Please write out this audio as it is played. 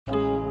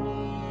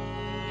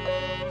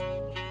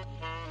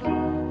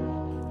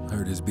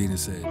this beat and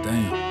said,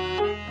 damn,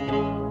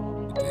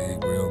 you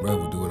dig, real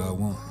rebel, do what I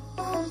want.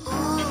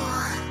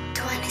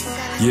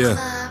 Yeah,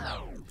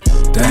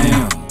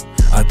 damn,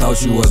 I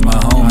thought you was my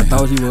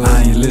homie.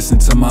 I ain't listen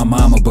to my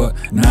mama, but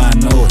now I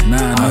know it.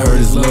 I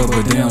heard it's love,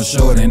 but they don't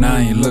show it, and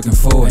I ain't looking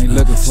for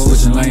it.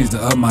 Switching lanes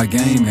to up my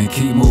game and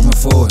keep moving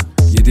forward.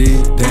 You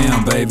did?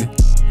 Damn, baby.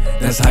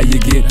 That's how you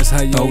get.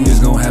 Thought we was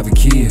gon' have a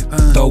kid.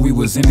 Thought we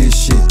was in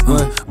this shit.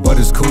 But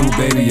it's cool,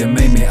 baby. It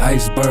made me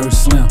iceberg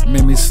slim.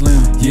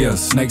 Yeah,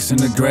 snakes in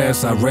the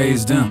grass, I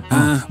raised them.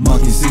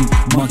 Monkey see,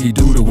 monkey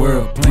do the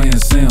world, playing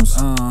Sims.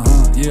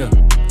 Yeah,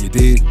 you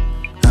did?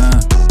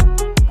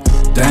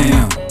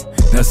 Damn.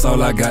 That's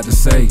all I got to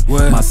say.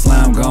 My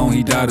slime gone,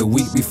 he died a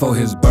week before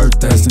his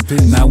birthday.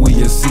 Now when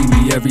you see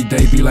me every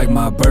day, be like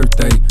my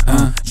birthday.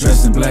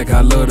 Dressed in black,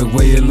 I love the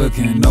way it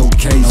looking. No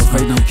case,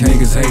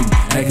 niggas hating,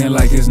 acting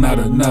like it's not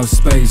enough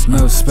space.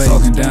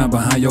 Talking down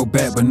behind your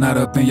back, but not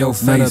up in your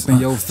face.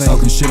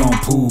 Talking shit on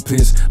pool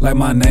pits, like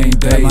my name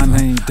Dave.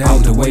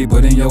 Out the way,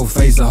 but in your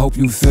face, I hope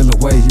you feel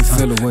away.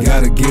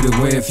 Gotta get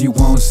away if you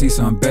want to see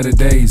some better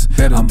days.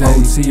 I'm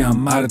OT,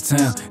 I'm out of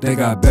town, they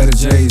got better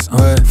J's.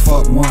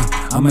 Fuck one,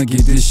 I'ma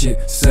get this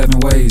shit 7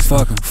 ways.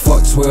 Fuck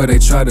 12, they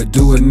try to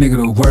do a nigga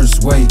the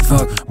worst way.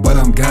 But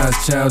I'm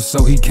God's child,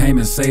 so he came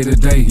and saved the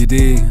day. You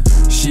dig?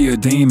 She a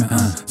demon,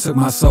 took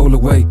my soul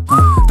away.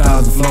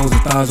 1,000 flows,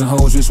 1,000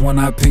 hoes, which one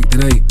I picked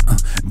today?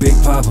 Big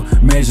Papa,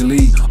 Major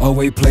League,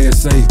 always play it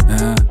safe.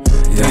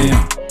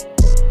 Damn,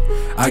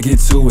 I get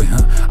to it,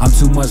 I'm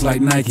too much like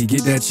Nike,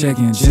 get that check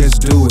and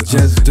just do it.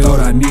 Thought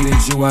I needed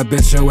you, I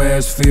bet your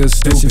ass feels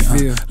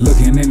stupid.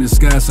 Looking in the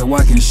sky so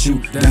I can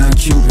shoot down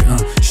Cupid.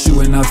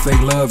 Shooting out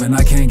fake love and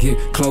I can't get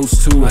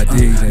close to it.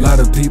 A lot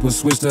of people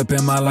switched up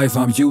in my life,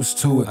 I'm used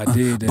to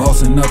it.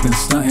 Bossing up and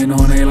stunting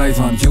on their life,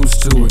 I'm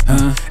used to it.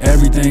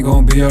 Everything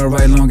gon' be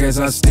alright long as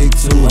I stick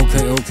to it.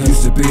 Okay.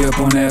 Used to be up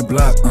on that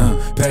block,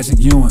 Patrick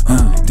Ewing,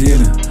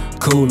 dealing,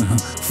 coolin',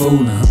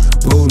 foolin',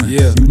 bullin'.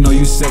 Yeah, you know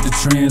you set the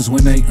trends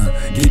when they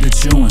get the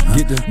chewing.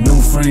 Get the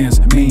new friends,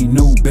 mean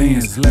new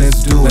bands.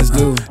 Let's do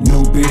it.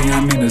 New bitty,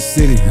 I'm in the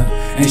city.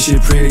 Ain't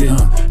shit pretty.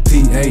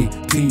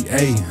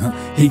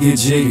 PA, he get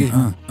jiggy.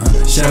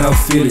 Shout out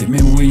Philly,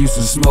 remember we used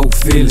to smoke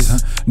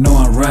Phillies. Know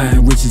I'm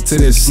riding with you to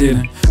this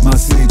city. My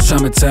city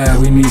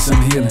traumatized, we need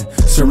some healing.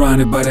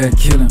 Surrounded by that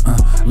killing,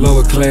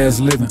 lower class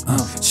living.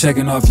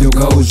 Checking off your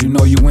goals, you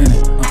know you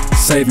winning.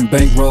 Saving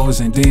bank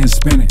rolls and then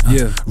spending.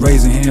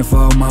 Raising hand for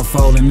all my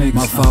fallen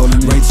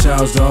niggas. Ray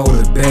Charles to all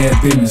the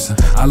bad business.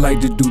 I like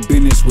to do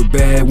business with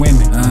bad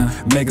women.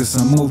 Making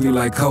some movie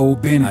like Cole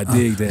Bennett. I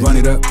dig that. Run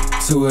it up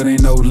to it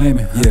ain't no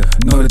limit.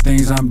 Know the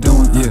things I'm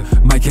doing.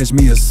 Might catch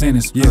me a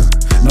sentence.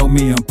 Know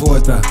me, I'm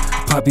Porta.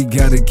 Poppy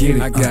gotta get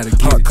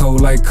it. Hot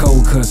cold like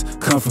cold cuts.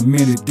 Come from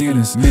minute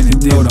dealings.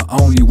 Know the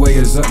only way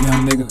is up,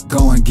 young nigga.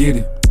 Go and get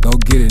it. Go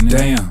get it, nigga.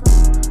 Damn.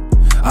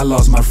 I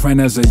lost my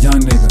friend as a young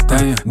nigga.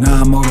 Damn.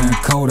 Now I'm older and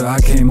colder. I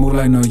can't move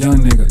like no young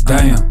nigga.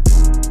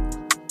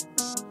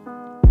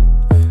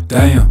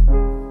 Damn.